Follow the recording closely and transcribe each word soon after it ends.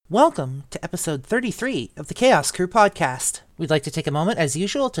Welcome to episode 33 of the Chaos Crew podcast. We'd like to take a moment, as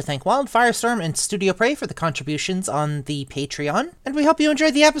usual, to thank Wild Firestorm and Studio Prey for the contributions on the Patreon, and we hope you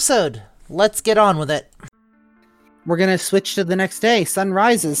enjoyed the episode. Let's get on with it. We're gonna switch to the next day. Sun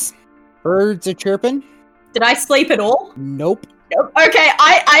rises. Birds are chirping. Did I sleep at all? Nope. Okay,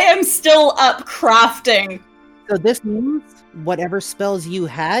 I am still up crafting. So this means whatever spells you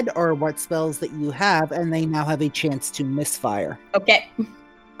had are what spells that you have, and they now have a chance to misfire. Okay.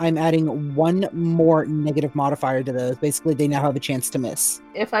 I'm adding one more negative modifier to those. Basically, they now have a chance to miss.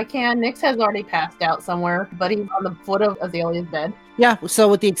 If I can, Nyx has already passed out somewhere, but he's on the foot of Azalea's bed. Yeah, so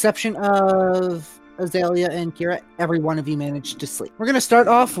with the exception of Azalea and Kira, every one of you managed to sleep. We're going to start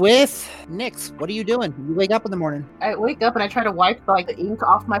off with Nyx. What are you doing? You wake up in the morning. I wake up and I try to wipe the ink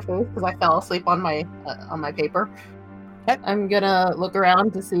off my face because I fell asleep on my paper. Okay. I'm gonna look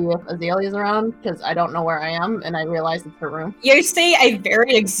around to see if Azalea's around because I don't know where I am, and I realize it's her room. You see a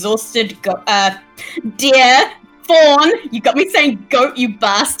very exhausted dear fawn. You got me saying goat, you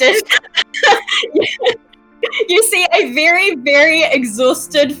bastard. You see a very, very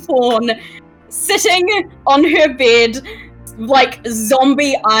exhausted fawn sitting on her bed, like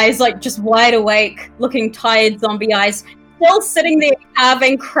zombie eyes, like just wide awake, looking tired zombie eyes. Still sitting there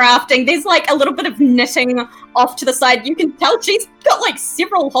carving, crafting. There's like a little bit of knitting off to the side. You can tell she's got like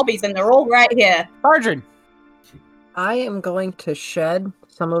several hobbies and they're all right here. Bardrin. I am going to shed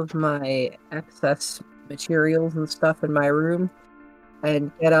some of my excess materials and stuff in my room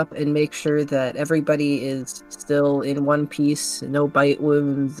and get up and make sure that everybody is still in one piece, no bite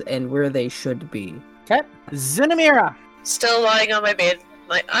wounds, and where they should be. Okay. Zunamira. Still lying on my bed.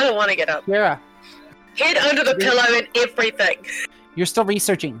 Like, I don't want to get up. Kira. Head under the pillow and everything. You're still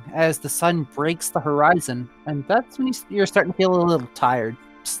researching as the sun breaks the horizon, and that's when you're starting to feel a little tired,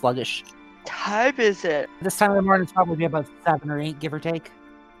 sluggish. Time is it? This time of the morning, it's probably about 7 or 8, give or take.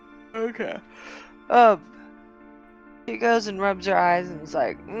 Okay. She goes and rubs her eyes and is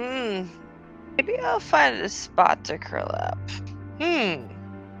like, maybe I'll find a spot to curl up. And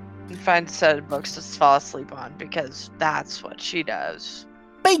find a set of books to fall asleep on, because that's what she does.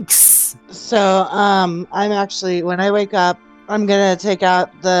 Binks! So, I'm actually, when I wake up, I'm gonna take out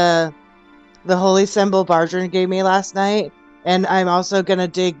the holy symbol Bardrin gave me last night, and I'm also gonna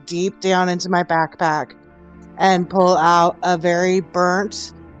dig deep down into my backpack and pull out a very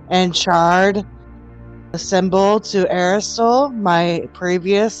burnt and charred symbol to Aristotle, my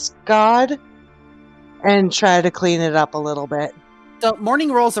previous god, and try to clean it up a little bit. So,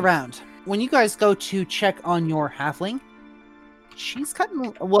 morning rolls around. When you guys go to check on your halfling, she's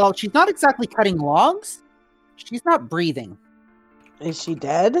cutting, well, she's not exactly cutting logs. She's not breathing. Is she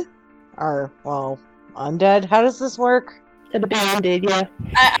dead? Or, well, undead? How does this work? Could be undead, yeah.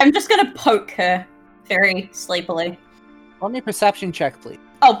 I'm just gonna poke her very sleepily. Roll me a perception check, please.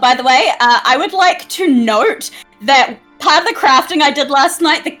 Oh, by the way, I would like to note that part of the crafting I did last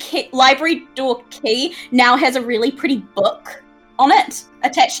night, the library door key now has a really pretty book on it,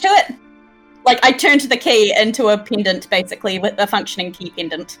 attached to it. Like, I turned the key into a pendant, basically, with a functioning key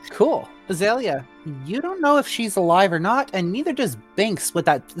pendant. Cool. Azalea, you don't know if she's alive or not, and neither does Binks with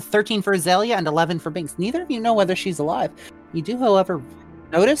that 13 for Azalea and 11 for Binks. Neither of you know whether she's alive. You do, however,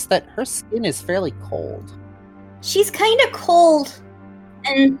 notice that her skin is fairly cold. She's kind of cold.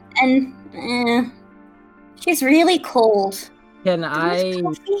 And she's really cold. Can I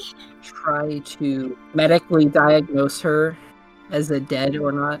try to medically diagnose her as a dead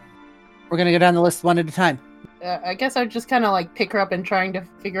or not? We're going to go down the list one at a time. I guess I'd just kind of like pick her up and trying to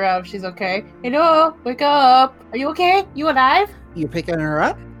figure out if she's okay. Hello, wake up. Are you okay? You alive? You're picking her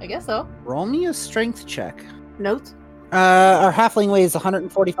up? I guess so. Roll me a strength check. Notes? Our halfling weighs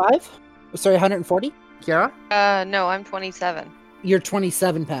 145? Sorry, 140? Kira? No, I'm 27. You're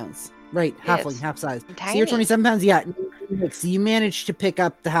 27 pounds. Right, halfling, Yes. half size. I'm So tiny. you're 27 pounds, yeah. So you managed to pick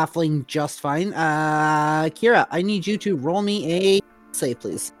up the halfling just fine. Kira, I need you to roll me a save,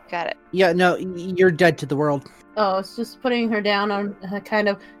 please. Got it. Yeah, no, you're dead to the world. Oh, it's just putting her down on kind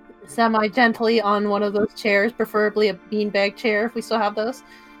of semi-gently on one of those chairs, preferably a beanbag chair if we still have those.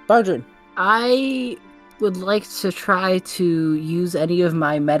 Bardrin. I would like to try to use any of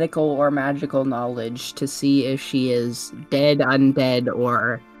my medical or magical knowledge to see if she is dead, undead,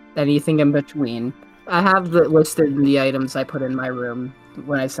 or anything in between. I have it listed in the items I put in my room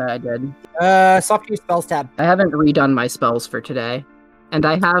when I said I did. Swap to your spells tab. I haven't redone my spells for today. And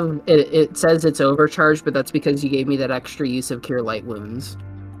I have, it says it's overcharged, but that's because you gave me that extra use of Cure Light Wounds.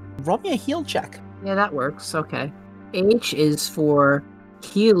 Roll me a heal check. Yeah, that works, okay. H is for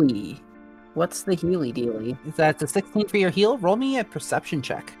Healy. What's the Healy dealy? That's a 16 for your heal. Roll me a perception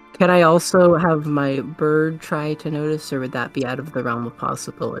check. Can I also have my bird try to notice, or would that be out of the realm of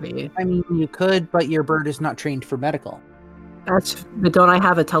possibility? I mean, you could, but your bird is not trained for medical. But don't I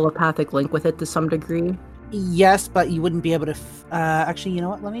have a telepathic link with it to some degree? Yes, but you wouldn't be able to... actually, you know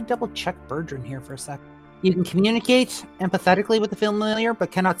what? Let me double check Birdrin here for a sec. You can communicate empathetically with the familiar,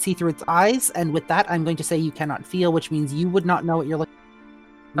 but cannot see through its eyes. And with that, I'm going to say you cannot feel, which means you would not know what you're looking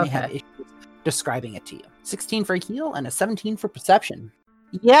at. You may have Okay. issues describing it to you. 16 for heal and a 17 for perception.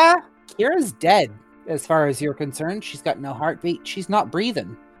 Yeah, Kira's dead, as far as you're concerned. She's got no heartbeat. She's not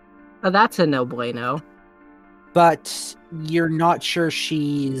breathing. Oh, that's a no bueno. But you're not sure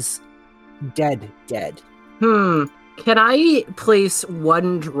she's dead. Can I place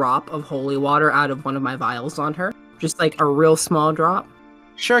 1 drop of holy water out of one of my vials on her? Just like a real small drop?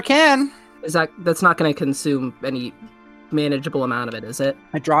 Sure can. That's not going to consume any manageable amount of it, is it?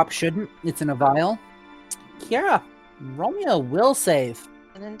 A drop shouldn't. It's in a vial. Kira, roll me a will save.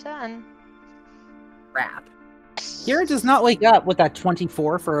 And done. Crap. Kira does not wake up with that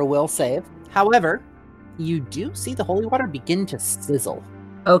 24 for a will save. However, you do see the holy water begin to sizzle.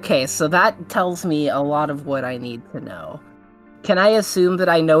 Okay, so that tells me a lot of what I need to know. Can I assume that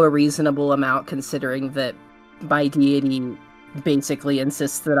I know a reasonable amount, considering that my deity basically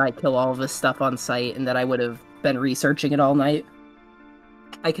insists that I kill all of this stuff on site and that I would have been researching it all night?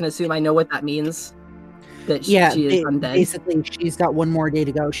 I can assume I know what that means? That she is undead? Basically, she's got one more day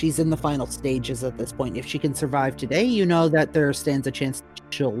to go. She's in the final stages at this point. If she can survive today, you know that there stands a chance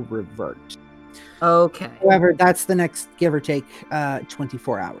she'll revert. Okay. However, that's the next, give or take,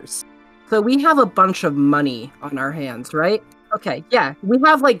 24 hours. So we have a bunch of money on our hands, right? Okay, yeah. We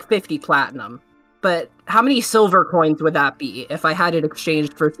have like 50 platinum. But how many silver coins would that be if I had it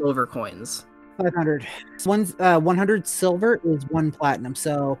exchanged for silver coins? 500. 100 silver is 1 platinum.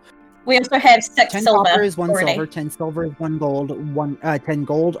 So We also have 6 10 silver. copper is 1 already. silver, 10 silver is 1 gold, 10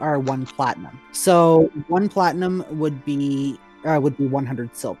 gold are 1 platinum. So 1 platinum would be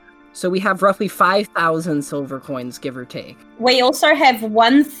 100 silver. So we have roughly 5,000 silver coins, give or take. We also have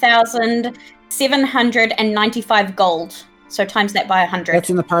 1,795 gold. So times that by 100. That's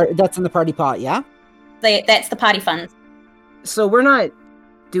in the party pot, yeah? That's the party funds. So we're not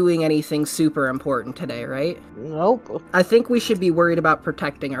doing anything super important today, right? Nope. I think we should be worried about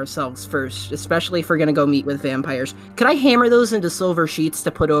protecting ourselves first, especially if we're going to go meet with vampires. Could I hammer those into silver sheets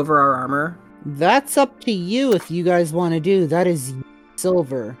to put over our armor? That's up to you if you guys want to do. That is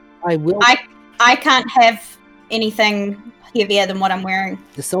silver. I can't have anything heavier than what I'm wearing.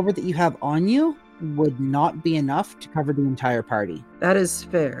 The silver that you have on you would not be enough to cover the entire party. That is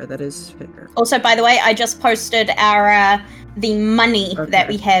fair. Also, by the way, I just posted the money Okay. that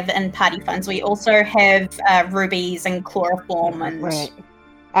we have in party funds. We also have rubies and chloroform and Right.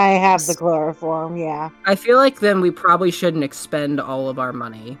 I have the chloroform, yeah. I feel like then we probably shouldn't expend all of our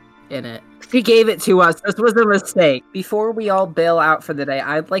money in it. She gave it to us. This was a mistake. Before we all bail out for the day,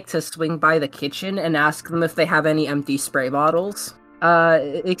 I'd like to swing by the kitchen and ask them if they have any empty spray bottles.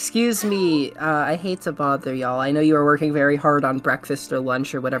 Excuse me, I hate to bother y'all. I know you are working very hard on breakfast or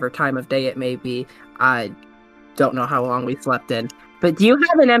lunch or whatever time of day it may be. I don't know how long we slept in. But do you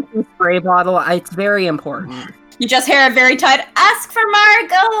have an empty spray bottle? It's very important. you just hear a very tight "Ask for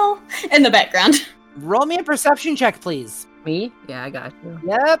Margot" in the background. Roll me a perception check, please. Me? Yeah, I got you.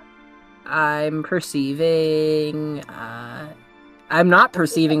 Yep. I'm perceiving... I'm not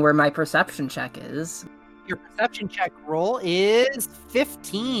perceiving where my perception check is. Your perception check roll is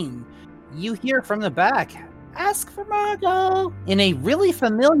 15. You hear from the back, "Ask for Margot," in a really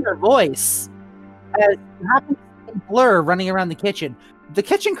familiar voice. As you happen to see Blur running around the kitchen. The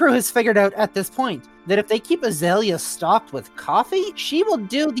kitchen crew has figured out at this point that if they keep Azalea stocked with coffee, she will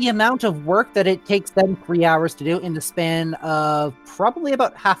do the amount of work that it takes them 3 hours to do in the span of probably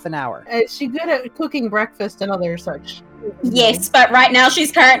about half an hour. Is she good at cooking breakfast and other such? Yes, but right now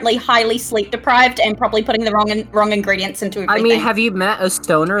she's currently highly sleep deprived and probably putting the wrong ingredients into everything. I mean, have you met a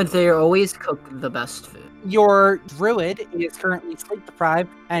stoner? They always cook the best food. Your druid is currently sleep deprived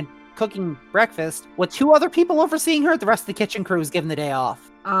and cooking breakfast with 2 other people overseeing her. The rest of the kitchen crew is given the day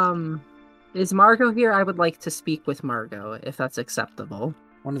off. Is Margot here? I would like to speak with Margot, if that's acceptable.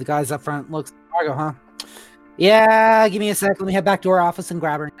 One of the guys up front looks, "Margot, huh? Yeah, give me a sec. Let me head back to our office and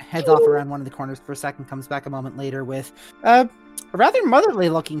grab her." Heads off around one of the corners for a second, comes back a moment later with a rather motherly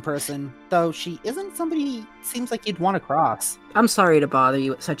looking person, though she isn't somebody seems like you'd want to cross. I'm sorry to bother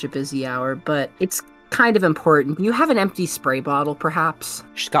you at such a busy hour, but it's kind of important. Do you have an empty spray bottle, perhaps?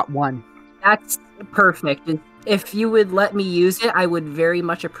 She's got 1. That's perfect. If you would let me use it, I would very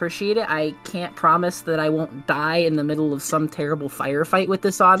much appreciate it. I can't promise that I won't die in the middle of some terrible firefight with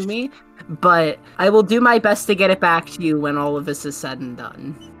this on me, but I will do my best to get it back to you when all of this is said and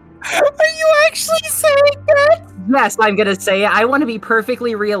done. Are you actually saying that? Yes, I'm gonna say it. I want to be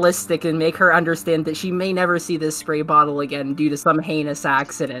perfectly realistic and make her understand that she may never see this spray bottle again due to some heinous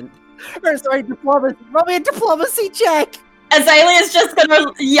accident. Or sorry, diplomacy. Roll me a diplomacy check. Azalea's just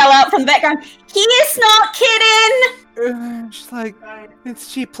gonna yell out from the background, he is not kidding! She's like,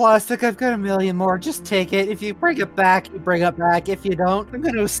 it's cheap plastic. I've got a million more. Just take it. If you bring it back, you bring it back. If you don't, I'm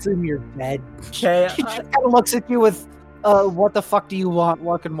going to assume you're dead. Okay. She just kind of looks at you with, what the fuck do you want?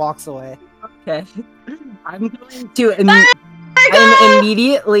 Look, and walks away. Okay. I'm going to. I'm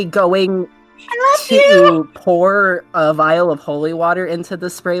immediately going to pour a vial of holy water into the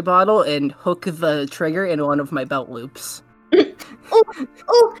spray bottle and hook the trigger in one of my belt loops. Virgin,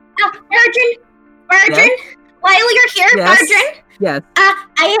 while you're here, Yes. Virgin, Yes.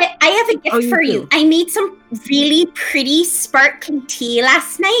 I have a gift Oh, you for you. do? I made some really pretty sparkling tea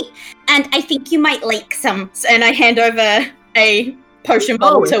last night, and I think you might like some. And I hand over a potion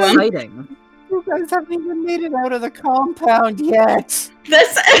bottle to him. Exciting. You guys haven't even made it out of the compound yet.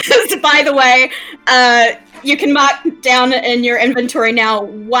 This is, by the way, you can mark down in your inventory now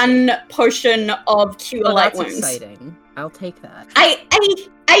 1 potion of cure Oh, light that's wounds. exciting. I'll take that.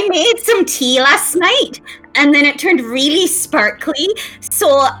 I made some tea last night, and then it turned really sparkly. So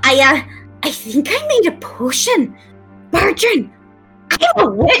I think I made a potion. Virgin, I'm a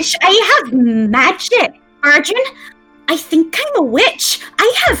witch. I have magic. Virgin, I think I'm a witch.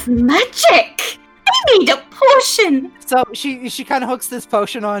 I have magic. I made a potion. So she kind of hooks this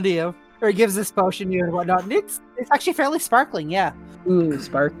potion onto you, or gives this potion to you and whatnot. And it's actually fairly sparkling, yeah. Ooh,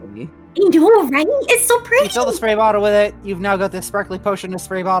 sparkly. I know, right? It's so pretty. You fill the spray bottle with it. You've now got this sparkly potion in a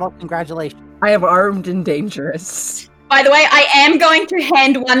spray bottle. Congratulations. I am armed and dangerous. By the way, I am going to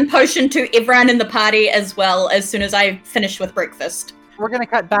hand 1 potion to everyone in the party as well as soon as I finish with breakfast. We're going to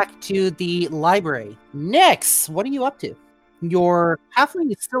cut back to the library. Nyx, what are you up to? Your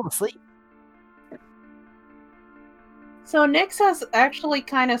halfling is still asleep. So Nyx has actually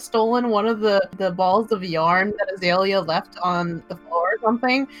kind of stolen one of the balls of yarn that Azalea left on the floor or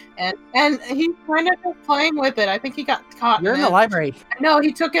something, and he's kind of just playing with it. I think he got caught. You're in the library. No,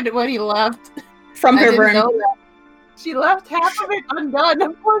 he took it when he left. From I her didn't room. know that. She left half of it undone.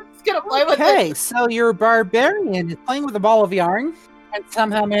 Of course, he's gonna play with Okay, it. so your barbarian is playing with a ball of yarn and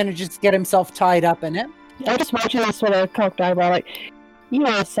somehow manages to get himself tied up in it. I'm just watching this with a cocked eyebrow, like, you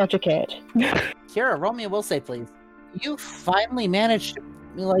are such a cat. Kira, roll me a will save, please. You finally managed to,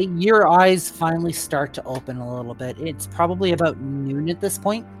 like, your eyes finally start to open a little bit. It's probably about noon at this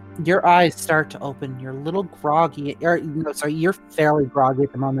point. Your eyes start to open. You're a little groggy, or no, sorry, you're fairly groggy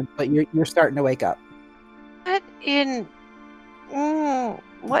at the moment, but you're starting to wake up. What in...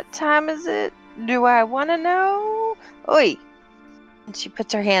 what time is it? Do I want to know? Oi! And she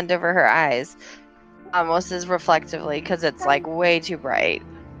puts her hand over her eyes. Almost as reflectively, because it's, like, way too bright.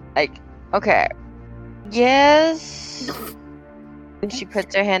 Like, okay. Yes? And she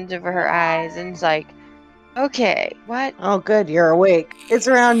puts her hand over her eyes and is like, okay, what? Oh, good, you're awake. It's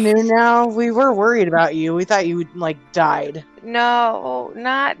around noon now. We were worried about you. We thought you, died. No,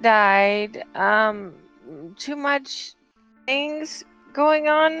 not died. Too much things going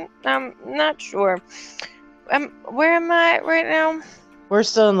on. I'm not sure. Where am I right now? We're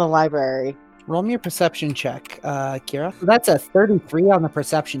still in the library. Roll me a perception check, Kira. That's a 33 on the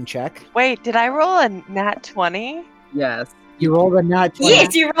perception check. Wait, did I roll a nat 20? Yes. You rolled a nat 20.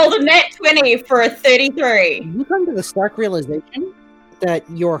 Yes, you rolled a nat 20 for a 33. You come to the stark realization that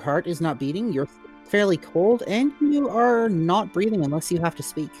your heart is not beating, you're fairly cold, and you are not breathing unless you have to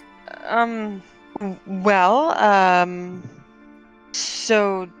speak.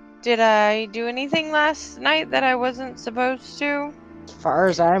 So did I do anything last night that I wasn't supposed to? As far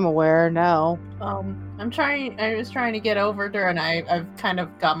as I'm aware, no. I was trying to get over there, and I've kind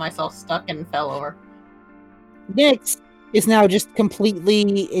of got myself stuck and fell over. Nyx is now just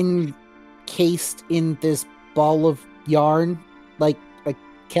completely encased in this ball of yarn, like a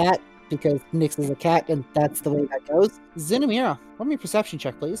cat, because Nyx is a cat, and that's the way that goes. Zinamira, roll me a perception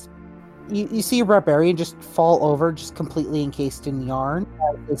check, please. You see your barbarian just fall over, just completely encased in yarn,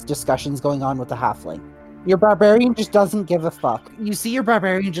 as this discussion's going on with the halfling. Your barbarian just doesn't give a fuck. You see your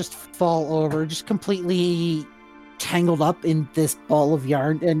barbarian just fall over, just completely tangled up in this ball of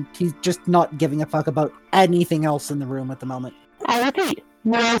yarn, and he's just not giving a fuck about anything else in the room at the moment. I repeat,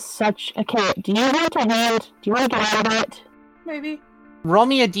 you are such a cat. Do you want a hand? Do you want to get out of it? Maybe. Roll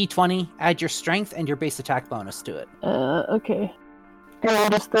me a d20, add your strength and your base attack bonus to it. Okay.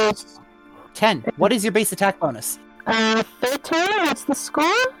 And just those. 10. What is your base attack bonus? 13, what's the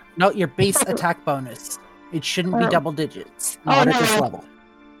score? No, your base attack bonus. It shouldn't be Oh. double digits. Not Oh, at this no. level.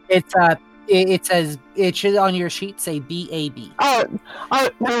 It says, it should on your sheet say BAB. Oh,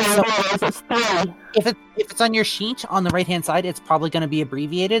 no, it's 3. If it's on your sheet on the right-hand side, it's probably going to be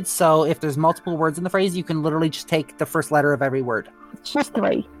abbreviated. So if there's multiple words in the phrase, you can literally just take the first letter of every word. It's just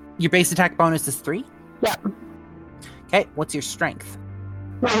 3. Your base attack bonus is 3? Yep. Okay, what's your strength?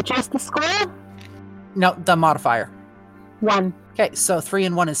 Wait, just the score? No, the modifier. 1. Okay, so 3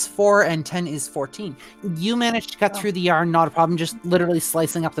 and 1 is 4, and 10 is 14. You managed to cut through the yarn, not a problem, just literally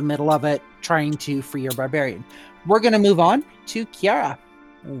slicing up the middle of it, trying to free your barbarian. We're going to move on to Kiara.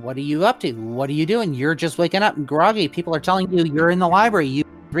 What are you up to? What are you doing? You're just waking up groggy. People are telling you you're in the library. You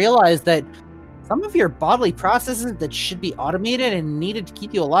realize that some of your bodily processes that should be automated and needed to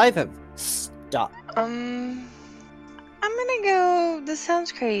keep you alive have stopped. I'm gonna go. This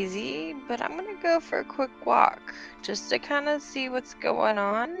sounds crazy, but I'm gonna go for a quick walk just to kind of see what's going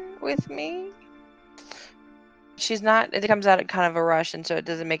on with me. She's not. It comes out at kind of a rush, and so it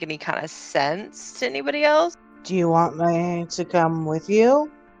doesn't make any kind of sense to anybody else. Do you want me to come with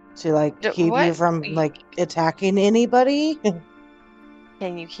you? To, like, keep you what? from, like, attacking anybody?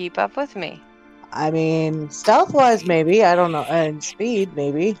 Can you keep up with me? I mean, stealth-wise, maybe. I don't know. And speed,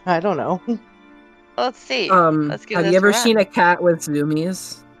 maybe. I don't know. Let's see. Let's give Have this you ever a run. seen a cat with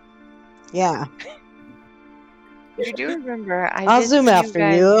zoomies? Yeah. You do remember? I'll did zoom see after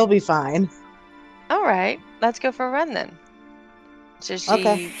guys- you. It'll be fine. All right, let's go for a run then. So she Okay,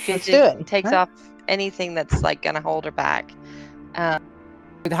 let's physically do it. takes Right. off anything that's like gonna hold her back.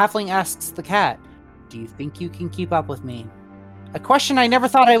 The halfling asks the cat, "Do you think you can keep up with me?" A question I never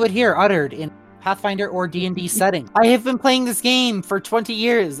thought I would hear uttered in Pathfinder or D&D setting. I have been playing this game for 20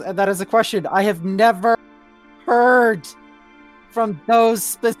 years, and that is a question I have never heard from those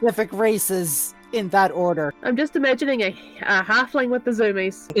specific races in that order. I'm just imagining a halfling with the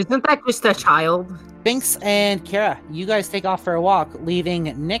zoomies. Isn't that just a child? Binks and Kara, you guys take off for a walk, leaving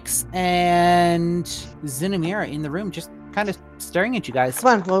Nyx and Zinamira in the room, just kind of staring at you guys.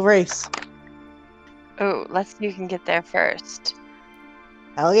 Come on, we'll race. Oh, let's see who can get there first.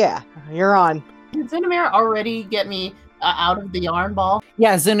 Hell yeah. You're on. Did Zinamir already get me out of the yarn ball?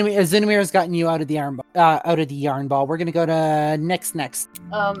 Yeah, Zinamira's gotten you out of the yarn ball. We're gonna go to Nyx next.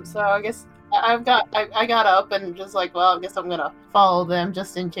 So I guess I got up and just like, well, I guess I'm gonna follow them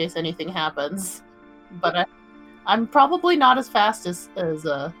just in case anything happens. But I'm probably not as fast as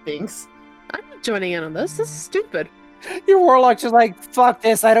Binks. I'm not joining in on this. This is stupid. Your warlock's just like, fuck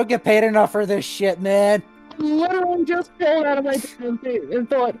this, I don't get paid enough for this shit, man. Literally just pulled out of my damn feet and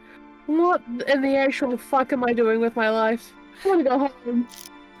thought, what in the actual fuck am I doing with my life? I want to go home.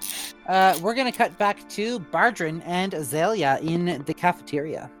 We're gonna cut back to Bardrin and Azalea in the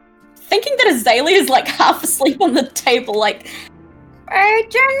cafeteria. Thinking that Azalea is like half asleep on the table, like,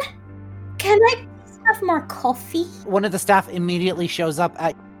 Virgin, can I have more coffee? One of the staff immediately shows up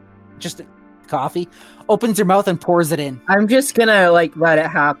at just coffee, opens her mouth and pours it in. I'm just gonna let it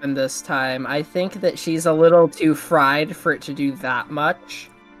happen this time. I think that she's a little too fried for it to do that much.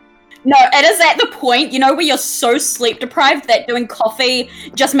 No, it is at the point, where you're so sleep deprived that doing coffee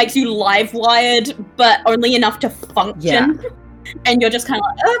just makes you live wired, but only enough to function. Yeah. And you're just kind of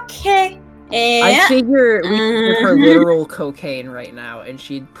like, okay. I figure we give her literal cocaine right now, and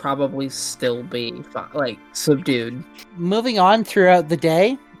she'd probably still be subdued. Moving on throughout the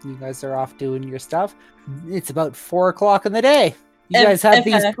day, you guys are off doing your stuff. It's about 4 o'clock in the day. You guys had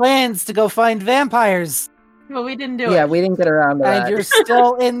these plans to go find vampires. But we didn't do it. Yeah, we didn't get around to that. And you're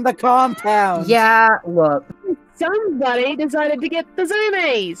still in the compound. Yeah, look. Somebody decided to get the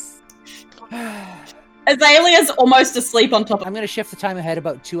zoomies. Azalea's almost asleep on top of I'm going to shift the time ahead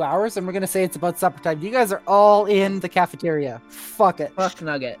about 2 hours, and we're going to say it's about supper time. You guys are all in the cafeteria. Fuck it. Fuck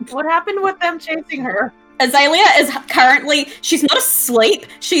Nugget. What happened with them chasing her? Azalea is currently, she's not asleep,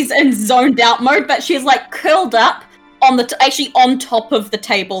 she's in zoned out mode, but she's like curled up on actually on top of the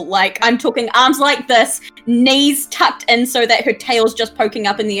table. Like, I'm talking arms like this, knees tucked in so that her tail's just poking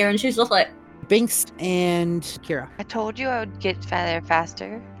up in the air, and she's just like... Binks and Kira. I told you I would get there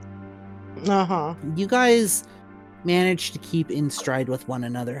faster. Uh-huh. You guys managed to keep in stride with one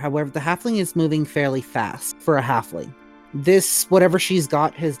another. However, the halfling is moving fairly fast for a halfling. This, whatever she's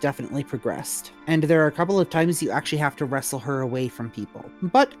got, has definitely progressed. And there are a couple of times you actually have to wrestle her away from people.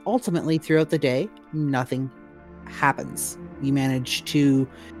 But ultimately, throughout the day, nothing happens. You manage to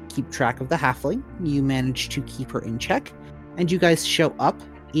keep track of the halfling. You manage to keep her in check. And you guys show up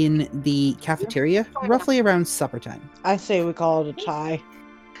in the cafeteria roughly around supper time. I say we call it a tie.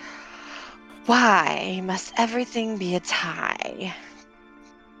 Why must everything be a tie?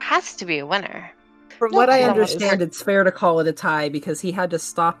 Has to be a winner. From what I understand, it's fair to call it a tie because he had to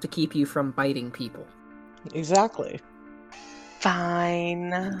stop to keep you from biting people. Exactly.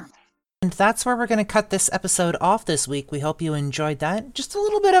 Fine. And that's where we're going to cut this episode off this week. We hope you enjoyed that. Just a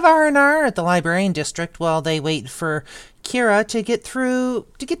little bit of R&R at the Librarian District while they wait for Kira to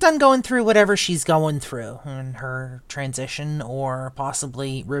get done going through whatever she's going through in her transition or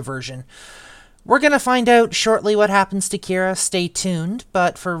possibly reversion. We're going to find out shortly what happens to Kira. Stay tuned.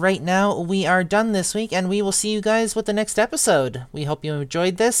 But for right now, we are done this week, and we will see you guys with the next episode. We hope you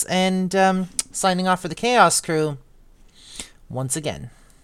enjoyed this, and signing off for the Chaos Crew once again.